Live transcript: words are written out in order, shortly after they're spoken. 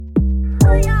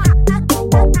Well,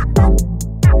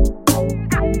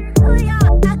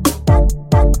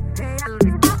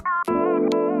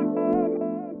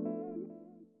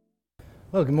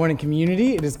 good morning,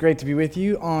 community. It is great to be with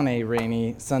you on a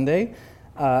rainy Sunday.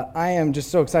 I am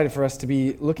just so excited for us to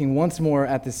be looking once more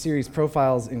at this series,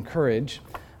 Profiles in Courage.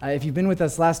 If you've been with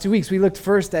us last 2 weeks, we looked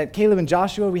first at Caleb and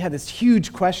Joshua. We had this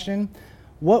huge question: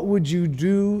 what would you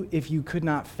do if you could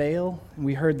not fail? And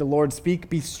we heard the Lord speak,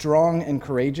 be strong and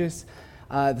courageous.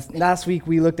 Last week,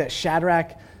 we looked at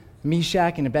Shadrach,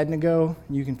 Meshach, and Abednego.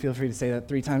 You can feel free to say that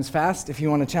 3 times fast if you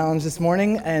want to challenge this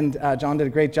morning. And John did a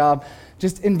great job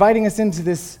just inviting us into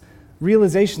this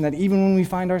realization that even when we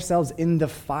find ourselves in the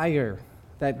fire,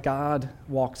 that God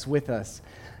walks with us.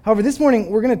 However, this morning,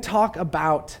 we're going to talk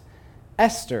about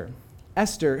Esther.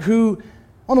 Esther, who,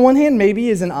 on the one hand, maybe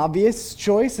is an obvious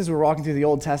choice as we're walking through the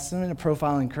Old Testament, a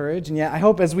profile in courage. And yet, I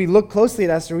hope as we look closely at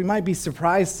Esther, we might be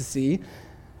surprised to see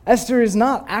Esther is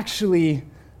not actually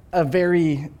a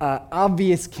very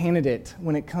obvious candidate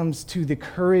when it comes to the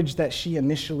courage that she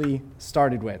initially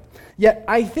started with. Yet,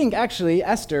 I think actually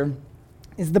Esther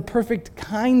is the perfect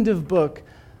kind of book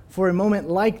for a moment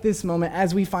like this moment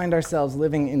as we find ourselves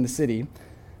living in the city.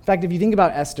 In fact, if you think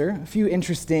about Esther, a few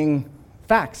interesting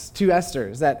facts to Esther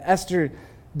is that Esther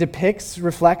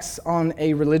reflects on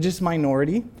a religious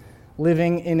minority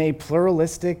living in a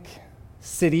pluralistic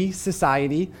city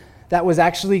society that was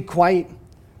actually quite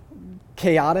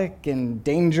chaotic and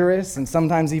dangerous and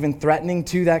sometimes even threatening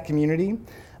to that community.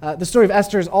 The story of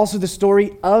Esther is also the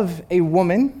story of a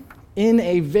woman in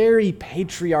a very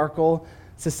patriarchal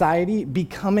society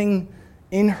becoming,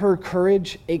 in her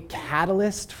courage, a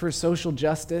catalyst for social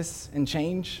justice and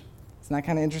change. Isn't that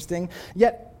kind of interesting?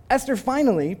 Yet Esther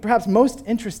finally, perhaps most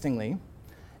interestingly,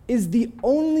 is the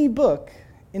only book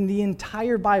in the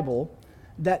entire Bible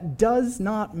that does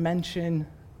not mention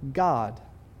God.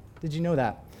 Did you know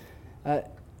that?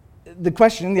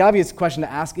 The obvious question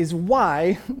to ask is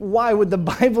why? Why would the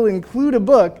Bible include a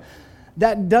book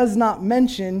that does not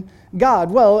mention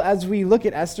God? Well, as we look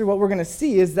at Esther, what we're going to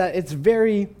see is that it's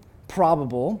very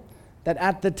probable that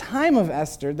at the time of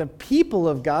Esther, the people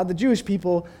of God, the Jewish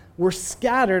people, were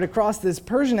scattered across this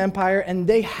Persian Empire, and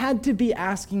they had to be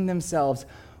asking themselves,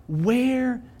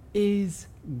 where is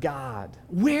God?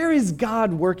 Where is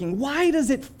God working? Why does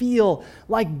it feel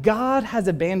like God has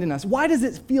abandoned us? Why does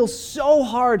it feel so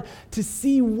hard to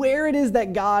see where it is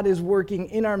that God is working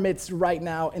in our midst right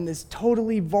now in this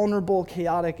totally vulnerable,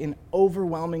 chaotic, and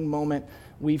overwhelming moment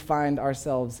we find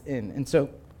ourselves in? And so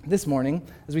this morning,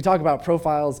 as we talk about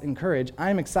profiles in courage,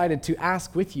 I'm excited to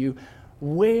ask with you,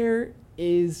 where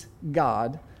is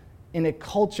God in a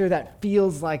culture that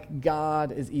feels like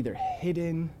God is either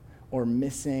hidden or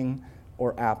missing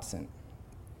or absent?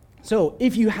 So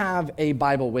if you have a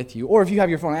Bible with you, or if you have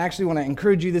your phone, I actually want to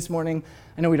encourage you this morning.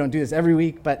 I know we don't do this every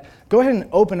week, but go ahead and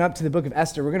open up to the book of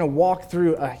Esther. We're going to walk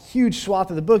through a huge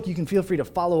swath of the book. You can feel free to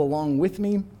follow along with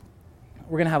me.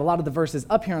 We're going to have a lot of the verses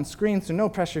up here on screen, so no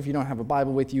pressure if you don't have a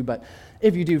Bible with you, but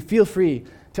if you do, feel free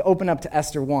to open up to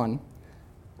Esther 1,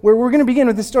 where we're going to begin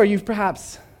with a story you've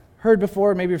perhaps heard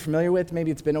before, maybe you're familiar with,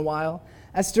 maybe it's been a while.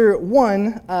 Esther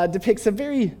 1 depicts a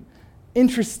very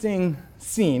interesting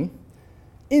scene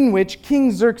in which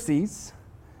King Xerxes,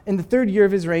 in the 3rd year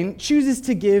of his reign, chooses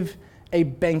to give a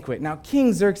banquet. Now,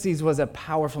 King Xerxes was a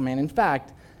powerful man. In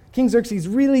fact, King Xerxes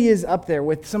really is up there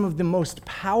with some of the most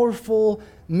powerful,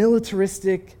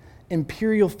 militaristic,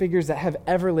 imperial figures that have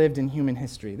ever lived in human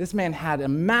history. This man had a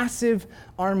massive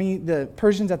army. The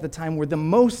Persians at the time were the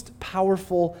most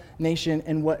powerful nation,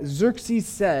 and what Xerxes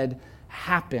said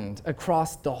happened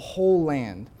across the whole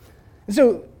land. And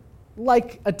so,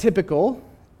 like a typical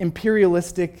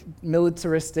imperialistic,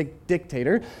 militaristic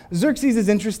dictator, Xerxes is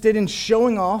interested in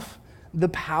showing off the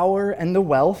power and the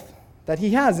wealth that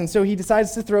he has. And so he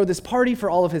decides to throw this party for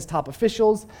all of his top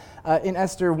officials. In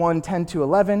Esther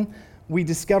 1:10-11, we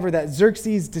discover that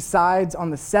Xerxes decides on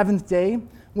the 7th day,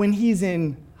 when he's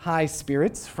in high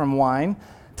spirits from wine,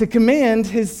 to command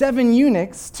his 7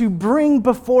 eunuchs to bring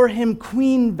before him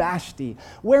Queen Vashti,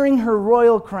 wearing her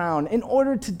royal crown, in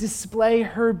order to display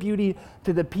her beauty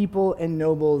to the people and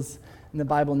nobles. And the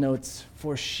Bible notes,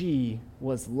 for she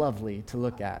was lovely to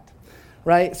look at.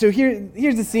 Right? So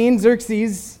here's the scene.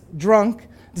 Xerxes, drunk,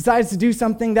 decides to do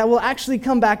something that will actually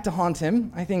come back to haunt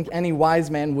him. I think any wise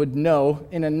man would know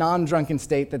in a non-drunken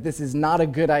state that this is not a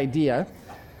good idea.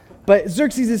 But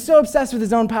Xerxes is so obsessed with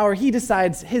his own power, he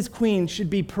decides his queen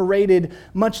should be paraded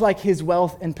much like his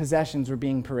wealth and possessions were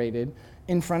being paraded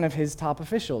in front of his top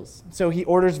officials. So he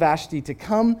orders Vashti to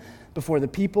come before the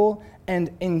people, and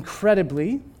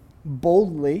incredibly,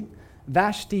 boldly,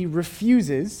 Vashti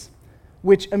refuses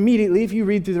which immediately, if you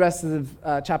read through the rest of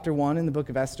chapter 1 in the book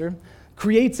of Esther,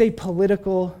 creates a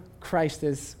political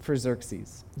crisis for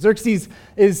Xerxes. Xerxes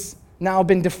is now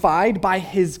been defied by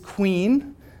his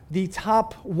queen, the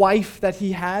top wife that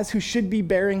he has, who should be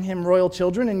bearing him royal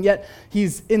children, and yet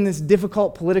he's in this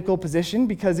difficult political position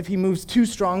because if he moves too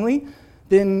strongly,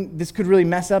 then this could really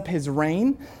mess up his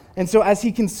reign. And so as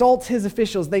he consults his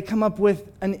officials, they come up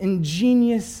with an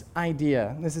ingenious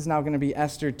idea. This is now going to be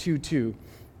Esther 2:2.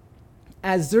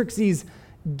 As Xerxes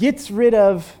gets rid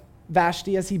of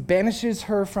Vashti, as he banishes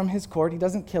her from his court, he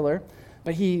doesn't kill her,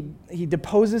 but he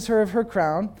deposes her of her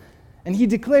crown, and he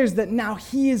declares that now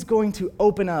he is going to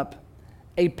open up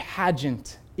a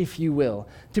pageant, if you will,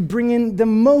 to bring in the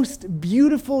most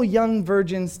beautiful young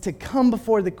virgins to come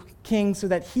before the king so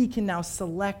that he can now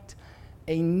select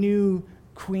a new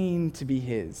queen to be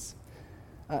his.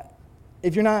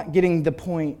 If you're not getting the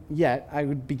point yet, I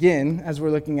would begin, as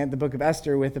we're looking at the book of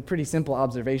Esther, with a pretty simple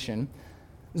observation.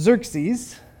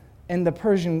 Xerxes, and the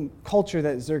Persian culture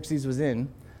that Xerxes was in,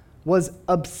 was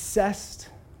obsessed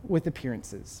with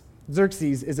appearances.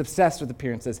 Xerxes is obsessed with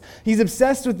appearances. He's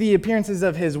obsessed with the appearances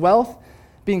of his wealth,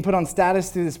 being put on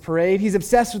status through this parade. He's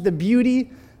obsessed with the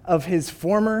beauty of his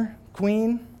former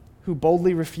queen, who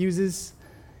boldly refuses.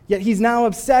 Yet he's now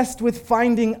obsessed with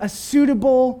finding a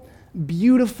suitable,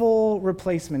 beautiful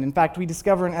replacement. In fact, we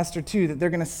discover in Esther 2 that they're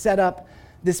going to set up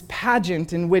this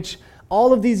pageant in which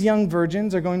all of these young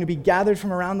virgins are going to be gathered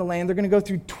from around the land. They're going to go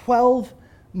through 12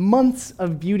 months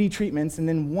of beauty treatments, and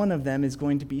then one of them is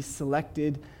going to be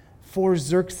selected for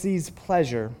Xerxes'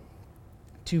 pleasure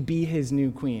to be his new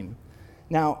queen.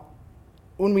 Now,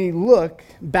 when we look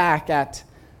back at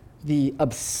the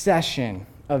obsession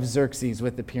of Xerxes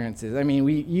with appearances, I mean,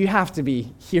 you have to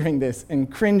be hearing this and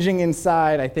cringing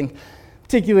inside. I think,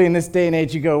 particularly in this day and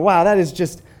age, you go, wow, that is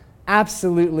just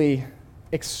absolutely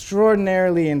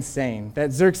extraordinarily insane,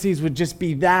 that Xerxes would just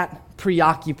be that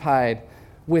preoccupied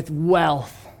with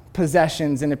wealth,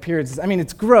 possessions, and appearances. I mean,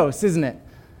 it's gross, isn't it?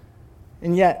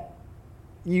 And yet,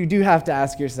 you do have to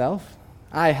ask yourself,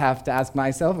 I have to ask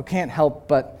myself, I can't help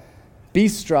but be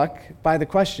struck by the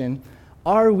question,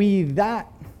 are we that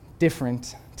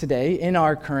different today in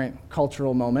our current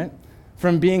cultural moment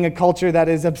from being a culture that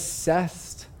is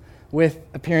obsessed with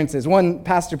appearances? One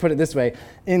pastor put it this way: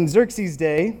 in Xerxes'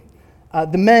 day,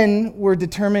 the men were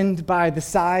determined by the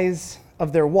size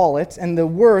of their wallet, and the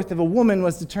worth of a woman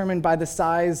was determined by the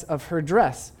size of her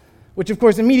dress, which of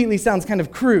course immediately sounds kind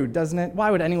of crude, doesn't it? Why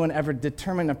would anyone ever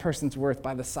determine a person's worth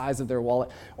by the size of their wallet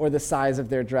or the size of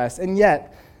their dress? And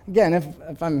yet, again,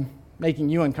 if I'm making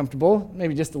you uncomfortable,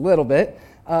 maybe just a little bit,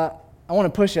 I want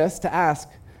to push us to ask,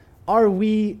 are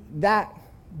we that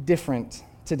different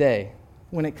today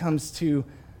when it comes to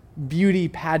beauty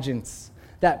pageants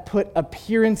that put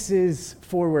appearances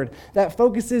forward, that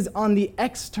focuses on the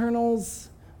externals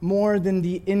more than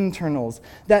the internals,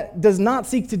 that does not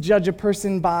seek to judge a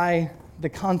person by the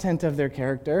content of their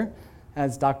character,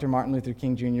 as Dr. Martin Luther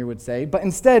King Jr. would say, but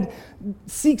instead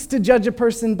seeks to judge a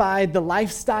person by the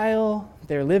lifestyle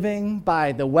they're living,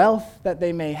 by the wealth that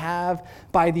they may have,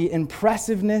 by the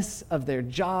impressiveness of their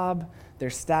job, their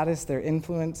status, their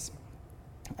influence.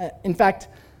 In fact,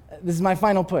 this is my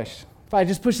final push. If I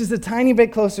just push this a tiny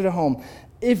bit closer to home,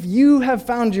 if you have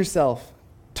found yourself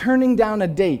turning down a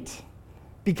date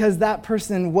because that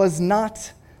person was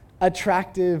not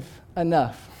attractive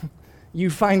enough, you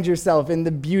find yourself in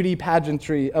the beauty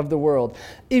pageantry of the world.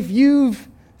 If you've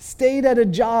stayed at a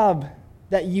job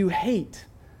that you hate,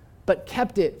 but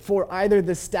kept it for either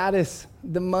the status,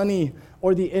 the money,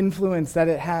 or the influence that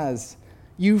it has,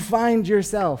 you find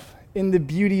yourself in the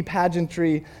beauty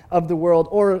pageantry of the world.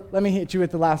 Or let me hit you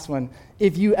with the last one.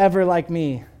 If you ever, like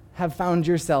me, have found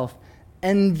yourself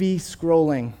envy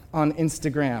scrolling on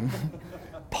Instagram,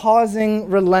 pausing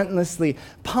relentlessly,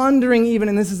 pondering even,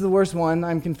 and this is the worst one,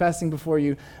 I'm confessing before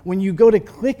you, when you go to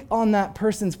click on that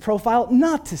person's profile,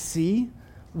 not to see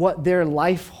what their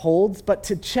life holds, but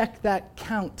to check that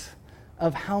count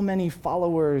of how many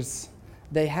followers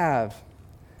they have.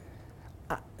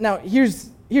 Now,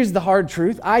 here's the hard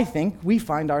truth. I think we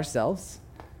find ourselves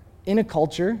in a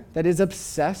culture that is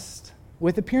obsessed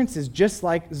with appearances, just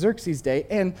like Xerxes' day.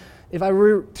 And if I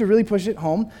were to really push it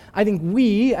home, I think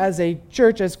we, as a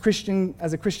church, as a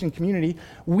Christian community,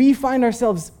 we find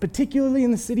ourselves, particularly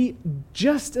in the city,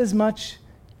 just as much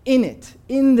in it,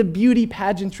 in the beauty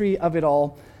pageantry of it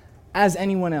all, as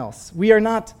anyone else. We are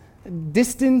not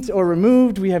distant or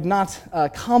removed. We have not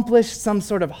accomplished some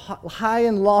sort of high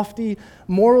and lofty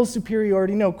moral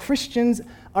superiority. No, Christians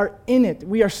are in it.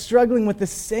 We are struggling with the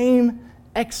same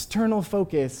external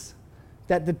focus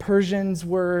that the Persians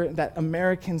were, that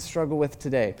Americans struggle with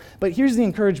today. But here's the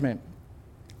encouragement.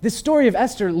 This story of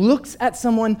Esther looks at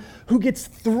someone who gets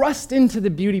thrust into the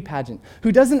beauty pageant,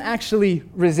 who doesn't actually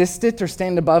resist it or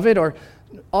stand above it or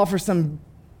offer some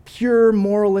pure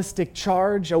moralistic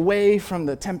charge away from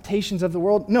the temptations of the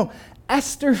world. No,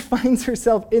 Esther finds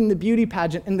herself in the beauty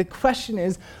pageant, and the question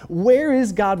is, where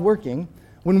is God working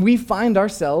when we find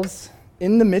ourselves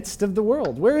in the midst of the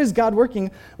world? Where is God working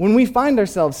when we find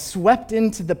ourselves swept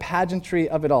into the pageantry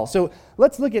of it all? So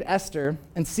let's look at Esther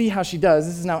and see how she does.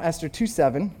 This is now Esther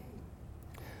 2:7.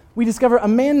 We discover a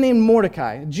man named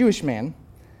Mordecai, a Jewish man,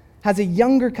 has a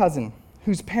younger cousin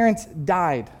whose parents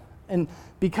died. And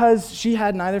because she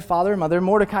had neither father or mother,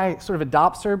 Mordecai sort of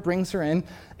adopts her, brings her in.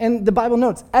 And the Bible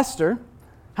notes, Esther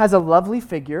has a lovely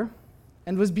figure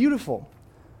and was beautiful.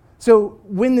 So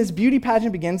when this beauty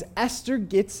pageant begins, Esther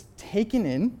gets taken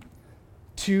in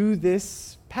to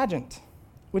this pageant,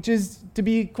 which is, to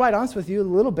be quite honest with you, a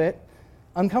little bit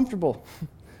uncomfortable.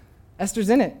 Esther's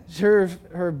in it.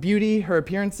 Her beauty, her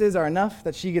appearances are enough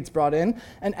that she gets brought in,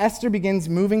 and Esther begins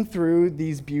moving through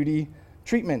these beauty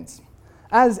treatments.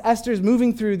 As Esther's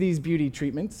moving through these beauty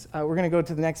treatments, we're going to go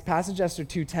to the next passage, Esther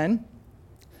 2:10.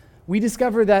 We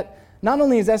discover that not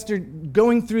only is Esther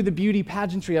going through the beauty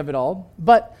pageantry of it all,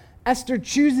 but Esther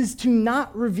chooses to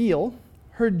not reveal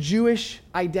her Jewish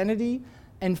identity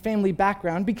and family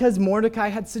background because Mordecai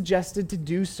had suggested to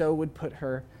do so would put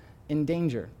her in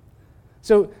danger.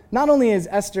 So not only is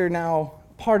Esther now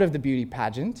part of the beauty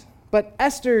pageant, but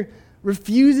Esther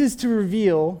refuses to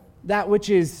reveal that which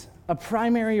is a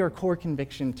primary or core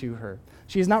conviction to her.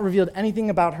 She has not revealed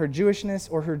anything about her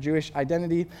Jewishness or her Jewish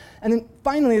identity. And then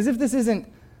finally, as if this isn't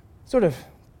sort of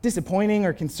disappointing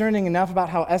or concerning enough about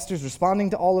how Esther's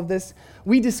responding to all of this,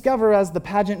 we discover as the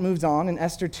pageant moves on in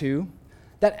Esther 2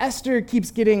 that Esther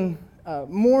keeps getting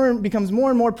becomes more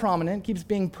and more prominent, keeps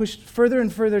being pushed further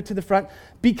and further to the front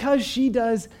because she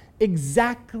does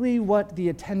exactly what the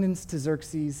attendants to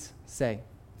Xerxes say.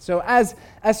 So as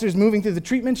Esther's moving through the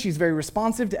treatment, she's very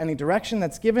responsive to any direction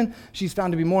that's given. She's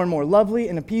found to be more and more lovely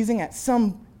and appeasing. At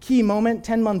some key moment,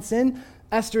 10 months in,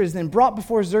 Esther is then brought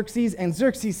before Xerxes, and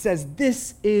Xerxes says,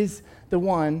 this is the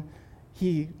one.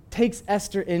 He takes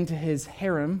Esther into his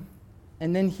harem,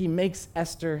 and then he makes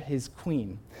Esther his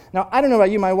queen. Now, I don't know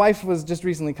about you, my wife was just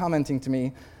recently commenting to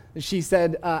me. She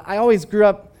said, I always grew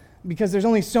up, because there's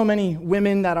only so many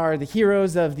women that are the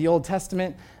heroes of the Old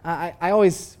Testament, I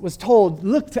always was told,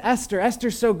 look to Esther.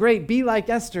 Esther's so great. Be like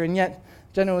Esther. And yet,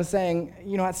 Jenna was saying,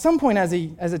 at some point as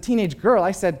a teenage girl,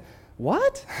 I said,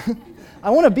 what? I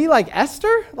want to be like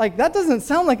Esther? Like, that doesn't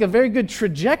sound like a very good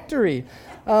trajectory.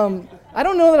 I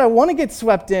don't know that I want to get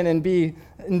swept in and be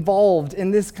involved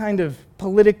in this kind of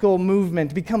political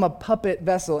movement, become a puppet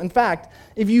vessel. In fact,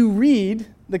 if you read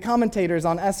the commentators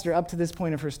on Esther up to this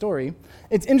point of her story,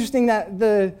 it's interesting that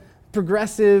the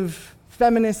progressive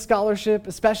feminist scholarship,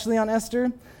 especially on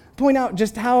Esther, point out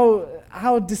just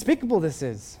how despicable this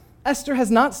is. Esther has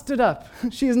not stood up.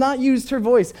 She has not used her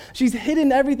voice. She's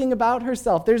hidden everything about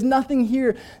herself. There's nothing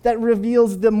here that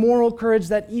reveals the moral courage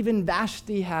that even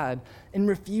Vashti had in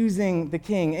refusing the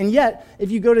king. And yet,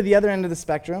 if you go to the other end of the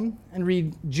spectrum and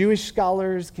read Jewish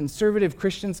scholars, conservative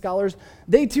Christian scholars,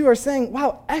 they too are saying,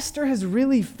 wow, Esther has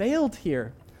really failed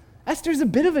here. Esther's a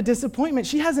bit of a disappointment.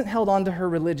 She hasn't held on to her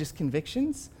religious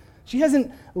convictions. She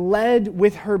hasn't led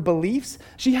with her beliefs.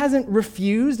 She hasn't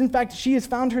refused. In fact, she has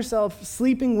found herself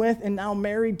sleeping with and now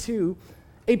married to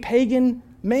a pagan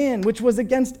man, which was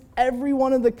against every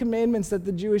one of the commandments that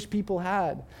the Jewish people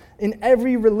had. In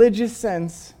every religious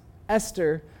sense,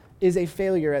 Esther is a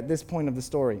failure at this point of the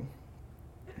story.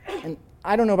 And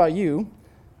I don't know about you,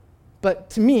 but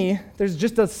to me, there's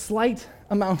just a slight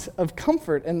amount of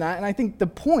comfort in that. And I think the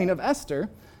point of Esther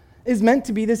is meant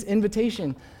to be this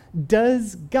invitation.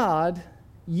 Does God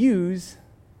use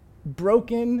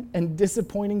broken and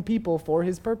disappointing people for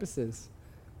his purposes?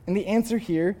 And the answer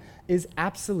here is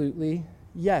absolutely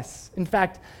yes. In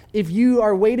fact, if you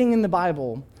are waiting in the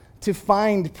Bible to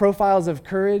find profiles of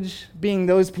courage, being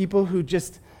those people who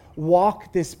just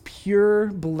walk this pure,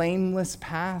 blameless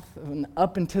path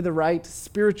up and to the right,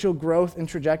 spiritual growth and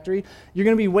trajectory, you're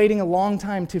going to be waiting a long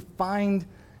time to find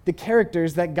the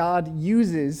characters that God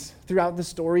uses throughout the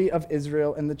story of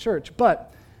Israel and the church.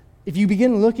 But if you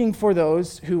begin looking for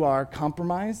those who are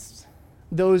compromised,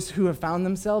 those who have found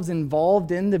themselves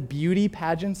involved in the beauty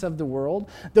pageants of the world,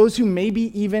 those who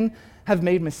maybe even have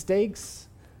made mistakes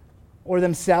or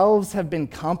themselves have been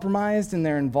compromised in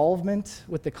their involvement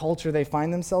with the culture they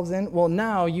find themselves in, well,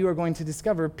 now you are going to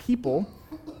discover people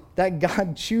that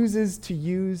God chooses to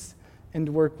use and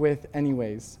work with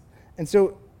anyways. And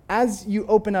so as you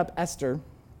open up Esther,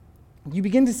 you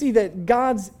begin to see that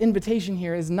God's invitation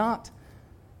here is not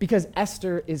because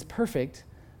Esther is perfect,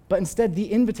 But instead, the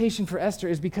invitation for Esther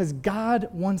is because God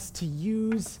wants to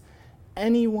use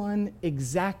anyone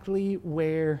exactly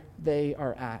where they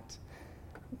are at.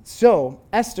 So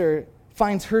Esther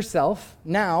finds herself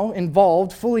now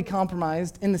involved, fully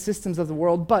compromised in the systems of the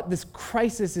world, but this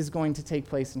crisis is going to take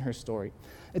place in her story.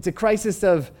 It's a crisis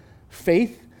of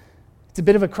faith. It's a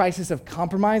bit of a crisis of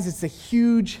compromise. It's a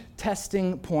huge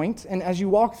testing point. And as you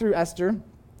walk through Esther,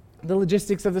 the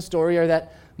logistics of the story are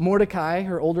that Mordecai,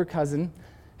 her older cousin,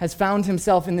 has found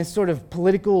himself in this sort of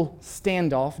political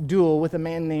standoff, duel with a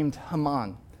man named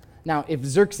Haman. Now, if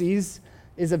Xerxes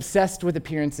is obsessed with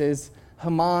appearances,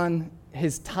 Haman,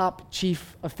 his top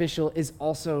chief official, is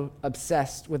also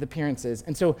obsessed with appearances.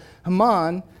 And so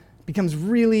Haman becomes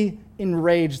really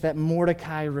enraged that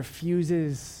Mordecai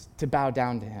refuses to bow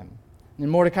down to him.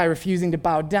 And Mordecai refusing to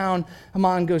bow down,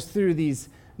 Haman goes through these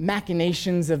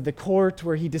machinations of the court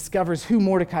where he discovers who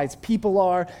Mordecai's people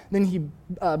are. Then he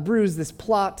brews this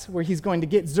plot where he's going to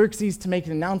get Xerxes to make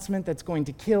an announcement that's going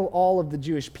to kill all of the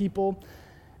Jewish people.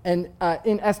 And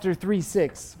in Esther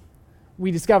 3:6, we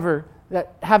discover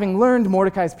that having learned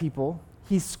Mordecai's people,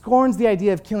 he scorns the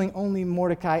idea of killing only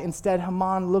Mordecai. Instead,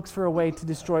 Haman looks for a way to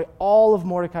destroy all of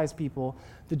Mordecai's people,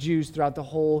 the Jews, throughout the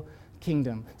whole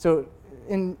kingdom. So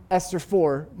in Esther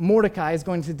 4, Mordecai is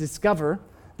going to discover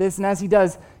this, and as he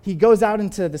does, he goes out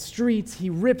into the streets,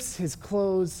 he rips his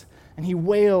clothes, and he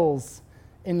wails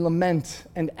in lament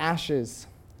and ashes.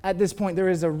 At this point, there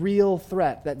is a real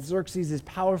threat that Xerxes is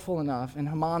powerful enough, and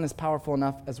Haman is powerful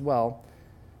enough as well,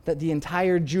 that the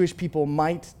entire Jewish people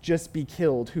might just be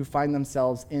killed who find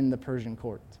themselves in the Persian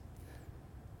court.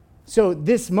 So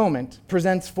this moment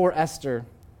presents for Esther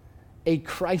a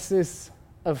crisis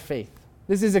of faith.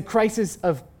 This is a crisis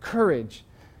of courage.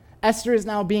 Esther is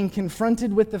now being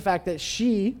confronted with the fact that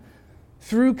she,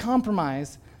 through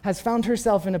compromise, has found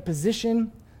herself in a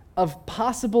position of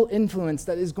possible influence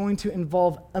that is going to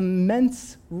involve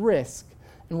immense risk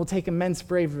and will take immense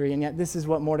bravery. And yet this is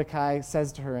what Mordecai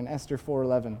says to her in Esther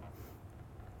 4:11.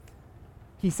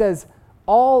 He says,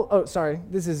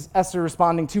 this is Esther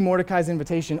responding to Mordecai's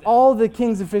invitation. All the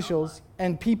king's officials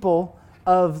and people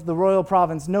of the royal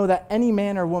province know that any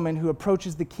man or woman who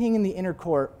approaches the king in the inner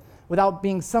court without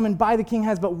being summoned by the king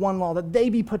has but one law, that they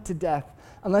be put to death,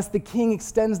 unless the king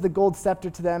extends the gold scepter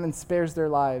to them and spares their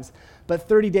lives. But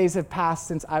 30 days have passed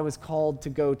since I was called to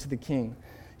go to the king.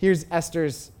 Here's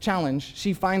Esther's challenge.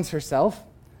 She finds herself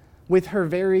with her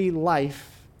very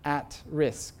life at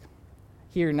risk.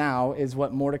 Here now is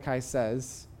what Mordecai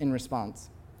says in response.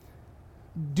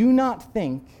 Do not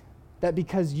think that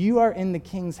because you are in the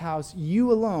king's house,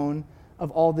 you alone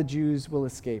of all the Jews will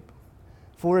escape.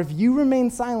 For if you remain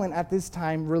silent at this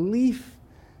time, relief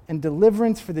and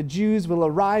deliverance for the Jews will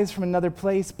arise from another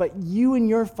place, but you and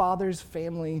your father's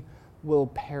family will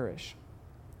perish.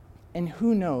 And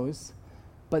who knows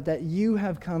but that you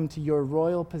have come to your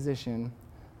royal position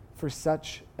for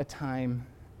such a time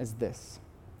as this.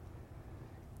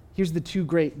 Here's the two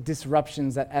great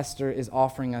disruptions that Esther is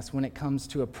offering us when it comes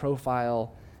to a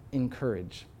profile in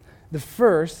courage. The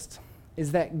first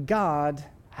is that God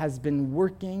has been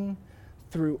working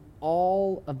through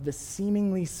all of the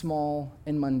seemingly small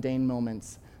and mundane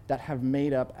moments that have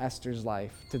made up Esther's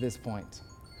life to this point.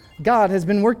 God has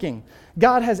been working.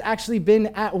 God has actually been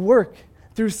at work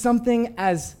through something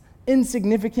as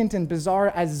insignificant and bizarre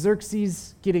as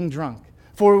Xerxes getting drunk.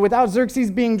 For without Xerxes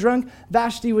being drunk,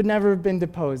 Vashti would never have been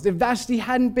deposed. If Vashti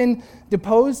hadn't been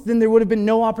deposed, then there would have been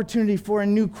no opportunity for a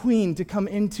new queen to come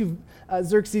into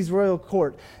Xerxes' royal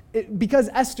court. Because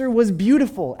Esther was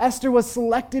beautiful. Esther was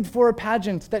selected for a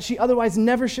pageant that she otherwise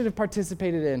never should have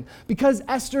participated in. Because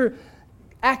Esther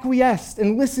acquiesced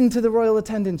and listened to the royal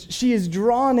attendants, she is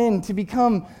drawn in to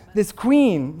become this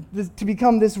queen, to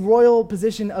become this royal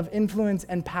position of influence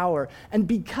and power. And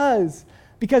because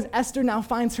Esther now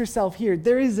finds herself here,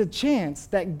 there is a chance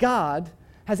that God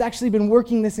has actually been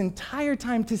working this entire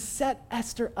time to set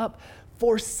Esther up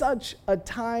for such a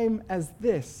time as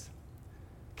this.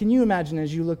 Can you imagine,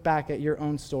 as you look back at your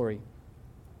own story,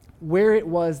 where it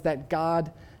was that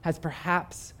God has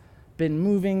perhaps been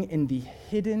moving in the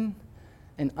hidden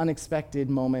and unexpected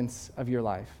moments of your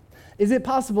life? Is it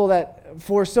possible that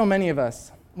for so many of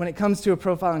us, when it comes to a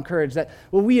profile in courage, that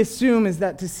what we assume is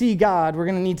that to see God, we're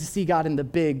going to need to see God in the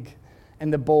big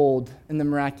and the bold and the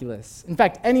miraculous? In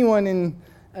fact, anyone in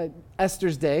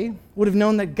Esther's day would have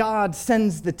known that God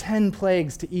sends the 10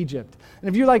 plagues to Egypt. And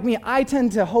if you're like me, I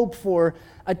tend to hope for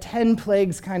a 10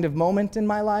 plagues kind of moment in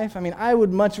my life. I mean, I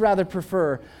would much rather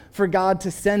prefer for God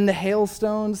to send the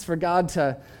hailstones, for God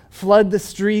to flood the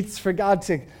streets, for God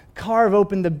to carve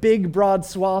open the big, broad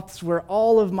swaths where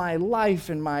all of my life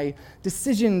and my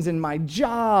decisions and my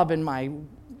job and my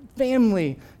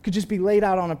family could just be laid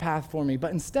out on a path for me.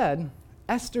 But instead,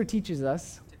 Esther teaches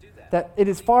us that it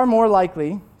is far more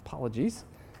likely,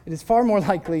 it is far more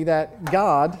likely that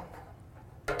God,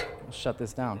 I'll shut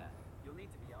this down,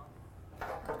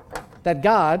 that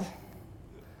God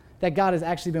has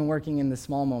actually been working in the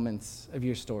small moments of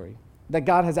your story. That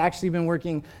God has actually been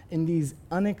working in these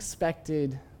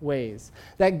unexpected ways.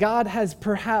 That God has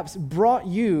perhaps brought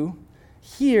you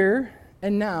here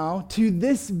and now to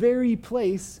this very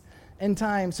place and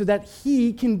time so that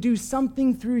he can do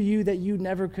something through you that you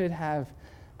never could have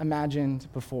imagined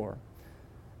before.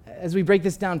 As we break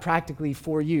this down practically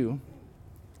for you,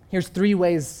 here's 3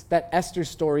 ways that Esther's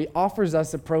story offers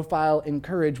us a profile in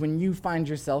courage when you find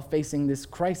yourself facing this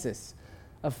crisis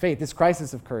of faith, this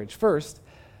crisis of courage. First,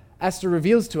 Esther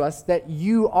reveals to us that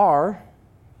you are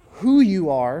who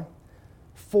you are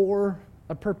for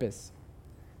a purpose.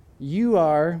 You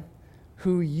are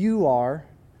who you are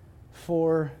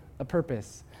for a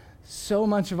purpose. So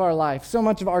much of our life, so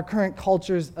much of our current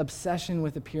culture's obsession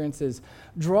with appearances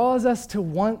draws us to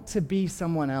want to be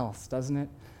someone else, doesn't it?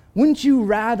 Wouldn't you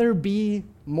rather be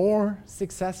more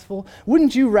successful?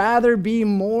 Wouldn't you rather be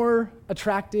more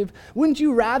attractive? Wouldn't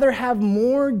you rather have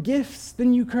more gifts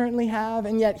than you currently have?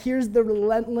 And yet here's the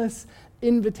relentless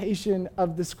invitation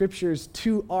of the scriptures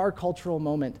to our cultural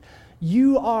moment.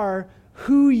 You are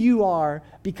who you are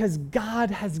because God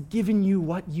has given you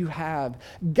what you have.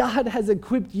 God has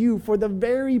equipped you for the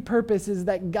very purposes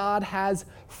that God has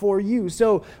for you.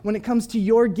 So when it comes to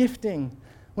your gifting,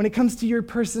 when it comes to your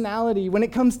personality, when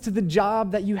it comes to the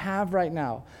job that you have right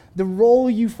now, the role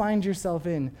you find yourself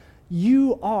in,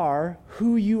 you are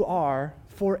who you are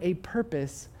for a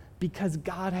purpose because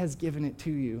God has given it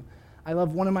to you. I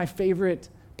love one of my favorite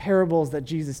parables that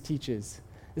Jesus teaches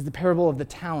is the parable of the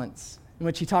talents, in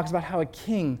which he talks about how a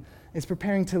king is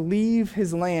preparing to leave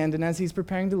his land, and as he's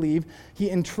preparing to leave,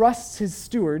 he entrusts his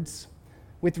stewards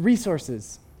with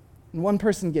resources. And one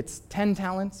person gets 10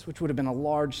 talents, which would have been a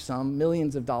large sum,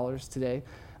 millions of dollars today.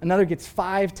 Another gets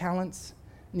 5 talents,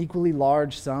 an equally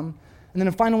large sum. And then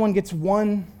a final one gets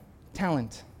 1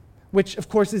 talent, which of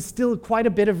course is still quite a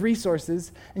bit of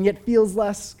resources, and yet feels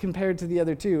less compared to the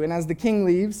other 2. And as the king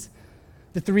leaves,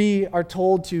 the 3 are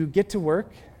told to get to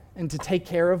work and to take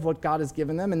care of what God has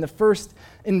given them. And the first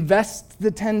invests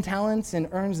the 10 talents and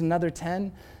earns another 10.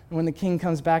 And when the king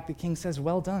comes back, the king says,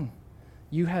 "Well done.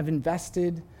 You have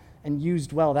invested and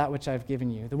used well that which I've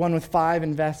given you." The one with 5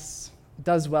 invests,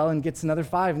 does well, and gets another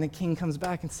 5. And the king comes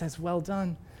back and says, "Well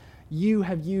done. You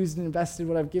have used and invested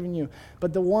what I've given you."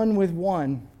 But the one with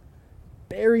 1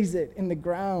 buries it in the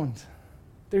ground.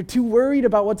 They're too worried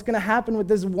about what's going to happen with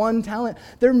this 1 talent.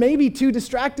 They're maybe too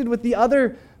distracted with the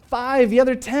other 5, the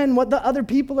other 10, what the other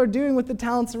people are doing with the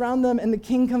talents around them. And the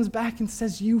king comes back and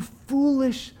says, "You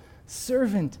foolish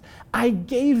servant, I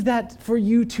gave that for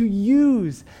you to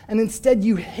use, and instead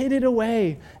you hid it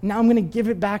away. Now I'm going to give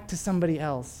it back to somebody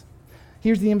else."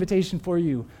 Here's the invitation for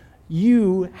you.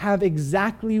 You have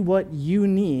exactly what you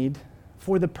need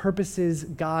for the purposes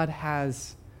God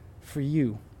has for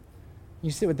you.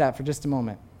 You sit with that for just a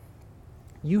moment.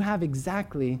 You have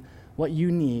exactly what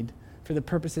you need for the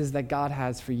purposes that God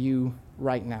has for you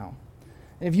right now.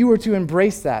 And if you were to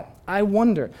embrace that, I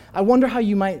wonder how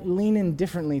you might lean in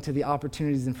differently to the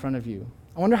opportunities in front of you.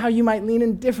 I wonder how you might lean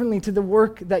in differently to the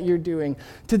work that you're doing,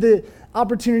 to the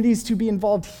opportunities to be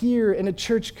involved here in a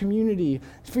church community,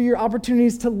 for your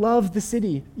opportunities to love the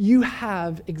city. You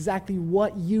have exactly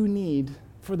what you need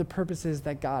for the purposes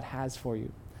that God has for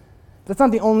you. That's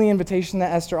not the only invitation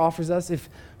that Esther offers us. If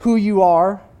who you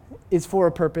are is for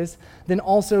a purpose, then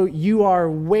also you are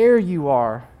where you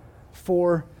are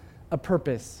for a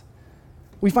purpose.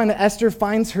 We find that Esther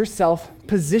finds herself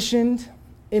positioned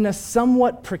in a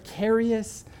somewhat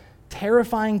precarious,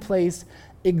 terrifying place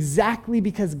exactly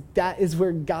because that is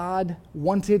where God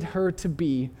wanted her to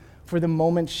be for the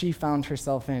moment she found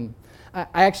herself in. I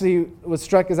actually was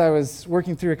struck as I was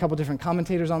working through a couple different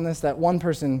commentators on this that one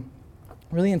person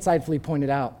really insightfully pointed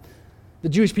out the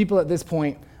Jewish people at this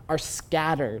point are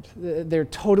scattered. They're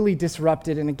totally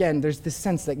disrupted. And again, there's this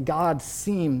sense that God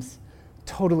seems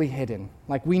totally hidden.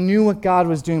 Like we knew what God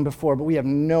was doing before, but we have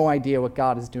no idea what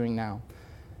God is doing now.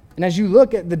 And as you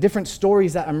look at the different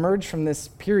stories that emerge from this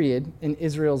period in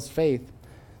Israel's faith,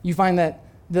 you find that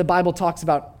the Bible talks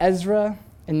about Ezra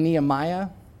and Nehemiah,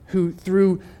 who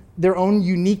through their own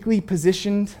uniquely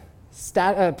positioned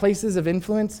places of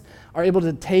influence are able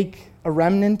to take a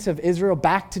remnant of Israel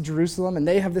back to Jerusalem, and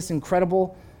they have this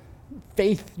incredible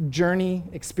faith journey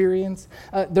experience.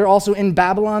 They're also in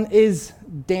Babylon is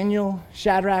Daniel,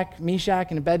 Shadrach, Meshach,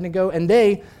 and Abednego, and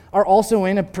they are also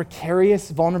in a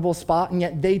precarious, vulnerable spot, and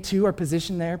yet they too are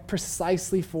positioned there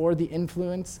precisely for the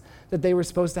influence that they were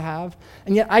supposed to have.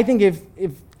 And yet I think if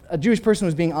a Jewish person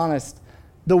was being honest,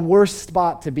 the worst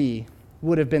spot to be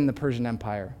would have been the Persian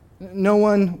Empire. No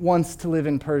one wants to live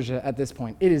in Persia at this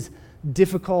point. It is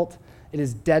difficult, it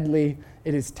is deadly,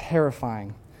 it is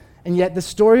terrifying. And yet the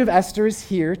story of Esther is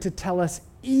here to tell us,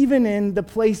 even in the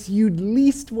place you'd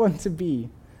least want to be,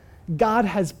 God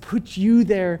has put you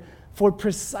there for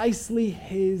precisely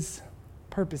his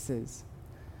purposes.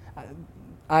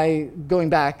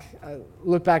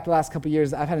 Look back the last couple of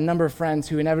years, I've had a number of friends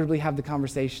who inevitably have the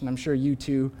conversation. I'm sure you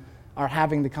too are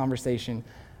having the conversation.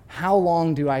 How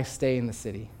long do I stay in the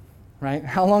city? Right?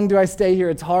 How long do I stay here?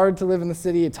 It's hard to live in the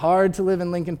city. It's hard to live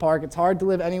in Lincoln Park. It's hard to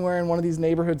live anywhere in one of these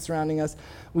neighborhoods surrounding us.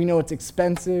 We know it's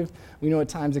expensive. We know at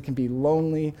times it can be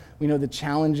lonely. We know the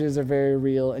challenges are very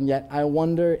real. And yet I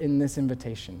wonder in this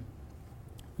invitation,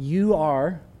 you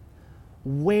are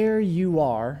where you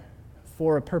are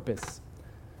for a purpose.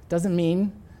 Doesn't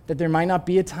mean that there might not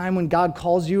be a time when God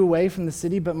calls you away from the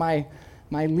city, but my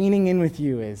leaning in with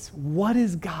you is, what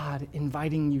is God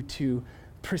inviting you to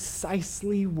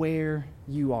precisely where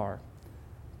you are?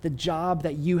 The job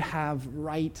that you have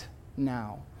right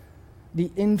now,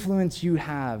 the influence you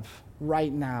have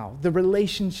right now, the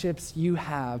relationships you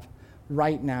have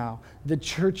right now, the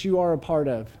church you are a part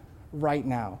of right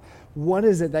now. What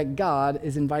is it that God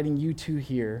is inviting you to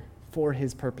here for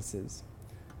his purposes?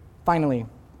 Finally,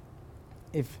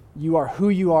 if you are who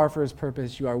you are for his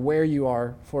purpose, you are where you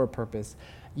are for a purpose,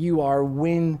 you are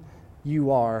when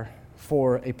you are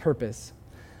for a purpose.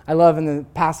 I love in the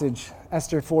passage,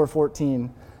 Esther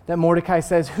 4:14, that Mordecai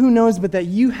says, "Who knows but that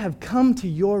you have come to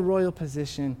your royal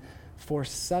position for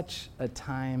such a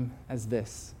time as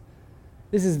this?"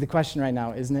 This is the question right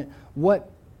now, isn't it? What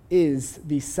is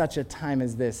the such a time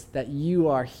as this that you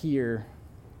are here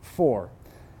for?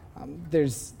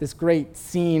 There's this great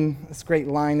scene, this great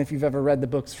line, if you've ever read the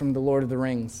books from The Lord of the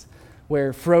Rings,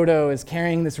 where Frodo is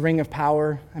carrying this ring of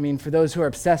power. I mean, for those who are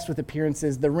obsessed with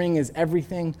appearances, the ring is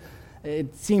everything.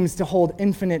 It seems to hold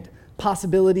infinite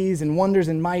possibilities and wonders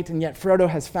and might, and yet Frodo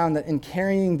has found that in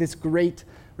carrying this great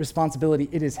responsibility,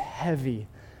 it is heavy.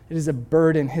 It is a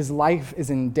burden. His life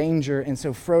is in danger, and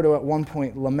so Frodo at one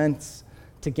point laments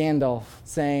to Gandalf,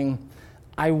 saying,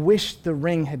 "I wish the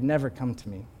ring had never come to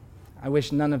me. I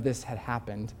wish none of this had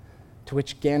happened." To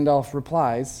which Gandalf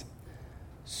replies,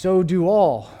 "So do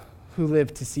all who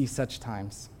live to see such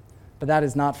times, but that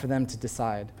is not for them to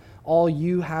decide. All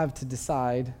you have to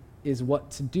decide is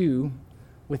what to do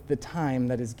with the time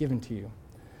that is given to you."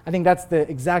 I think that's the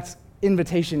exact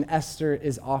invitation Esther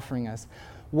is offering us.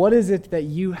 What is it that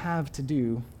you have to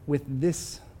do with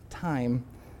this time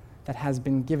that has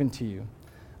been given to you?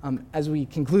 As we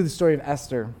conclude the story of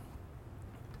Esther,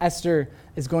 Esther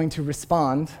is going to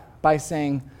respond by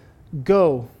saying,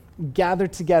 "Go, gather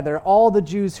together all the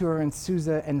Jews who are in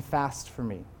Susa and fast for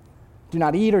me. Do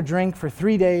not eat or drink for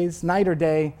 3 days, night or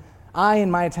day. I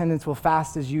and my attendants will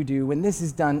fast as you do. When this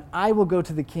is done, I will go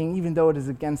to the king, even though it is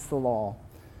against the law.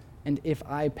 And if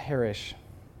I perish,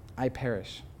 I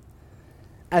perish."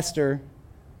 Esther,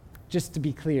 just to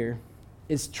be clear,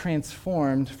 is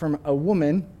transformed from a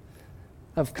woman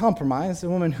of compromise, a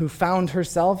woman who found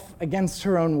herself against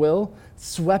her own will,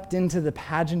 swept into the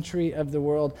pageantry of the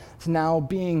world, to now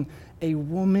being a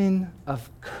woman of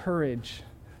courage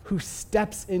who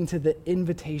steps into the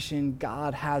invitation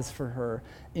God has for her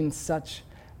in such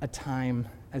a time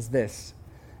as this.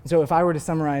 And so if I were to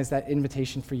summarize that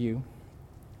invitation for you,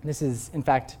 this is, in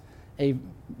fact, a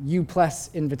you plus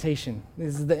invitation.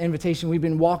 This is the invitation we've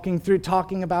been walking through,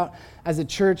 talking about as a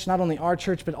church, not only our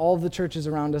church, but all of the churches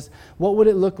around us. What would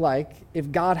it look like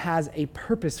if God has a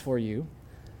purpose for you?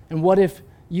 And what if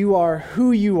you are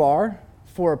who you are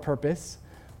for a purpose?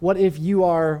 What if you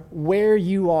are where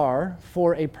you are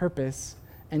for a purpose,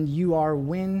 and you are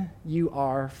when you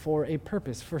are for a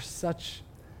purpose, for such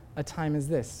a time as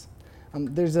this?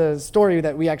 There's a story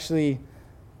that we actually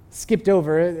skipped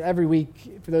over every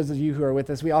week. For those of you who are with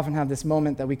us, we often have this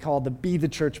moment that we call the Be the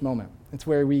Church moment. It's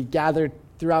where we gather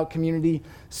throughout community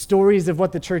stories of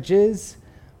what the church is,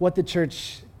 what the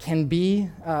church can be,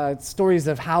 stories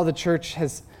of how the church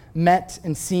has met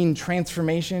and seen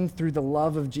transformation through the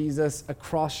love of Jesus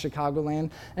across Chicagoland.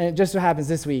 And it just so happens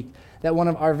this week that one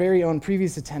of our very own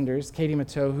previous attenders, Katie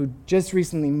Matteau, who just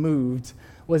recently moved,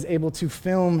 was able to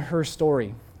film her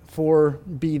story for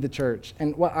Be the Church.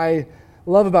 And what I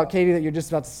love about Katie that you're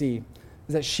just about to see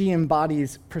is that she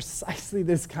embodies precisely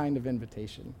this kind of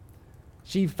invitation.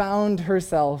 She found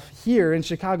herself here in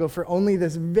Chicago for only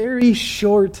this very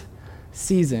short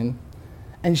season,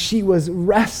 And she was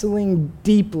wrestling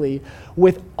deeply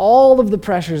with all of the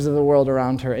pressures of the world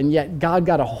around her, and yet God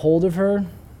got a hold of her.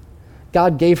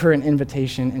 God gave her an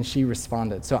invitation, and she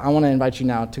responded. So I want to invite you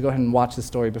now to go ahead and watch the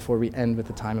story before we end with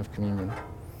the time of communion.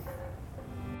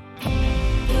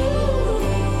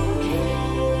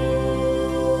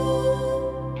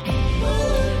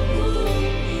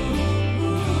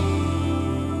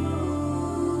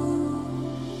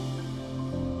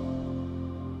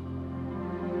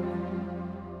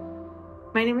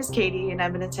 My name is Katie, and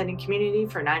I've been attending community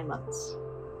for 9 months.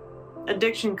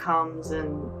 Addiction comes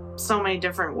in so many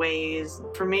different ways.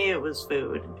 For me, it was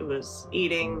food. It was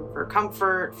eating for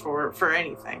comfort, for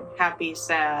anything. Happy,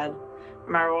 sad,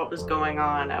 no matter what was going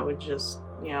on, I would just,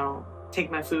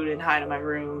 take my food and hide in my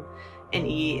room and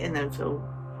eat and then feel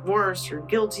worse or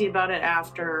guilty about it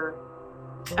after.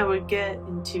 I would get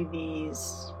into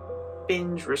these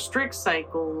binge restrict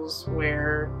cycles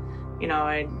where,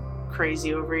 I'd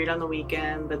crazy overeat on the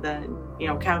weekend, but then,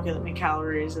 calculate my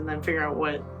calories and then figure out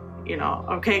what,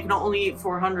 okay, I can only eat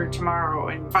 400 tomorrow,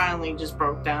 and finally just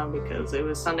broke down because it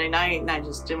was Sunday night and I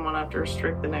just didn't want to have to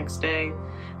restrict the next day.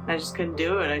 And I just couldn't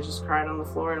do it. I just cried on the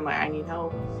floor and I'm like, I need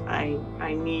help. I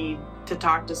need to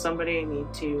talk to somebody. I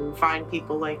need to find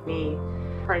people like me.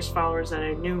 Christ followers that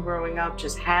I knew growing up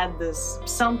just had this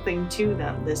something to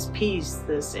them, this peace,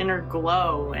 this inner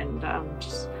glow, and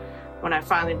when I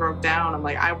finally broke down, I'm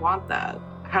like, I want that.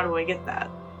 How do I get that?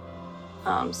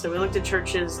 So we looked at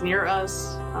churches near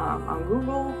us on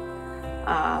Google.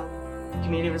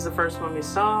 Community was the first one we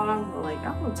saw. We're like,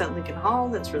 oh, it's at Lincoln Hall.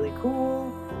 That's really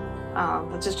cool.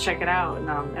 Let's just check it out.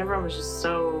 And everyone was just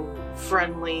so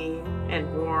friendly and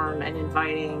warm and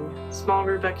inviting. Small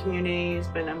group at community has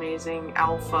been amazing.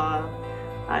 Alpha,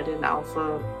 I did an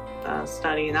Alpha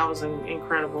study, and that was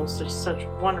incredible. Such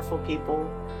wonderful people.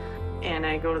 And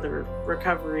I go to the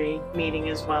recovery meeting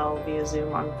as well via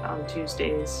Zoom on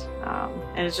Tuesdays.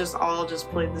 And it's just all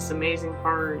played this amazing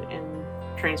part in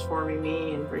transforming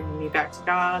me and bringing me back to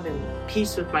God and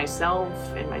peace with myself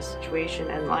and my situation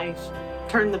and life.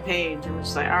 Turn the page and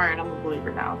just like, all right, I'm a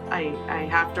believer now. I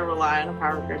have to rely on a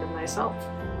power grid of myself.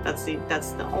 That's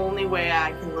the only way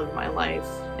I can live my life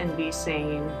and be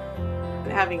sane.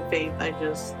 Having faith, I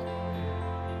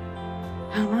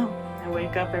don't know. I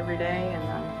wake up every day and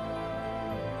I'm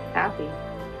happy,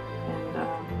 and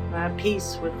I have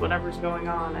peace with whatever's going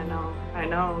on. I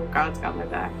know God's got my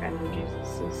back. I know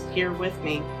Jesus is here with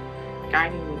me,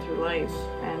 guiding me through life,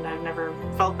 and I've never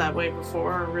felt that way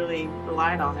before or really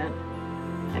relied on it,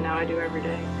 and now I do every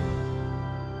day.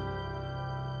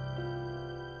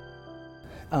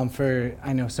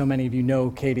 I know so many of you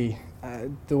know Katie,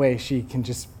 the way she can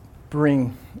just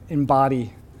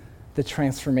embody the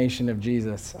transformation of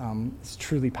Jesus. It's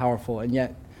truly powerful, and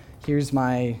yet here's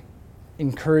my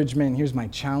encouragement, here's my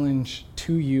challenge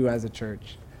to you as a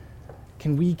church.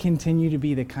 Can we continue to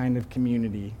be the kind of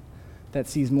community that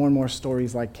sees more and more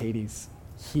stories like Katie's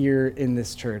here in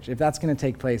this church? If that's going to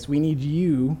take place, we need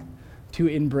you to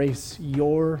embrace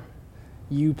your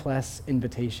U+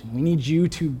 invitation. We need you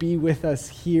to be with us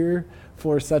here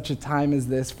for such a time as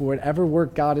this, for whatever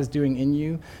work God is doing in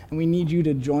you, and we need you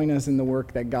to join us in the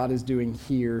work that God is doing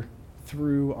here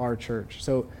through our church.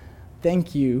 So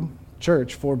thank you,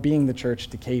 church, for being the church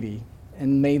to Katie,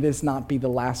 and may this not be the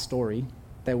last story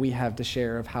that we have to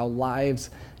share of how lives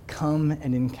come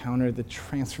and encounter the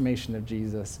transformation of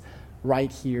Jesus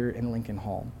right here in Lincoln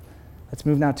Hall. Let's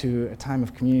move now to a time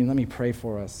of communion. Let me pray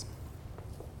for us.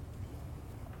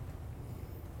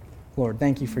 Lord,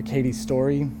 thank you for Katie's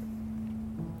story.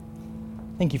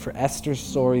 Thank you for Esther's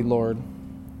story, Lord.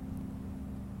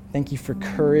 Thank you for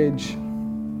courage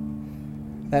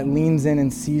that leans in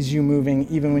and sees you moving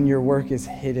even when your work is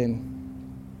hidden.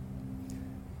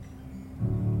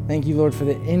 Thank you, Lord, for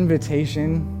the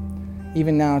invitation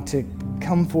even now to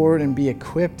come forward and be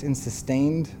equipped and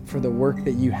sustained for the work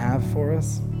that you have for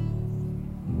us.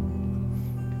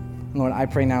 Lord, I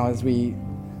pray now as we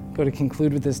go to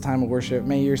conclude with this time of worship,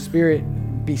 may your Spirit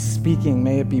be speaking,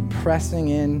 may it be pressing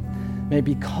in, may it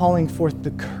be calling forth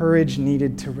the courage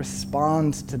needed to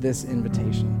respond to this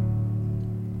invitation.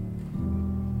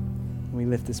 We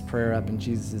lift this prayer up in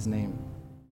Jesus' name.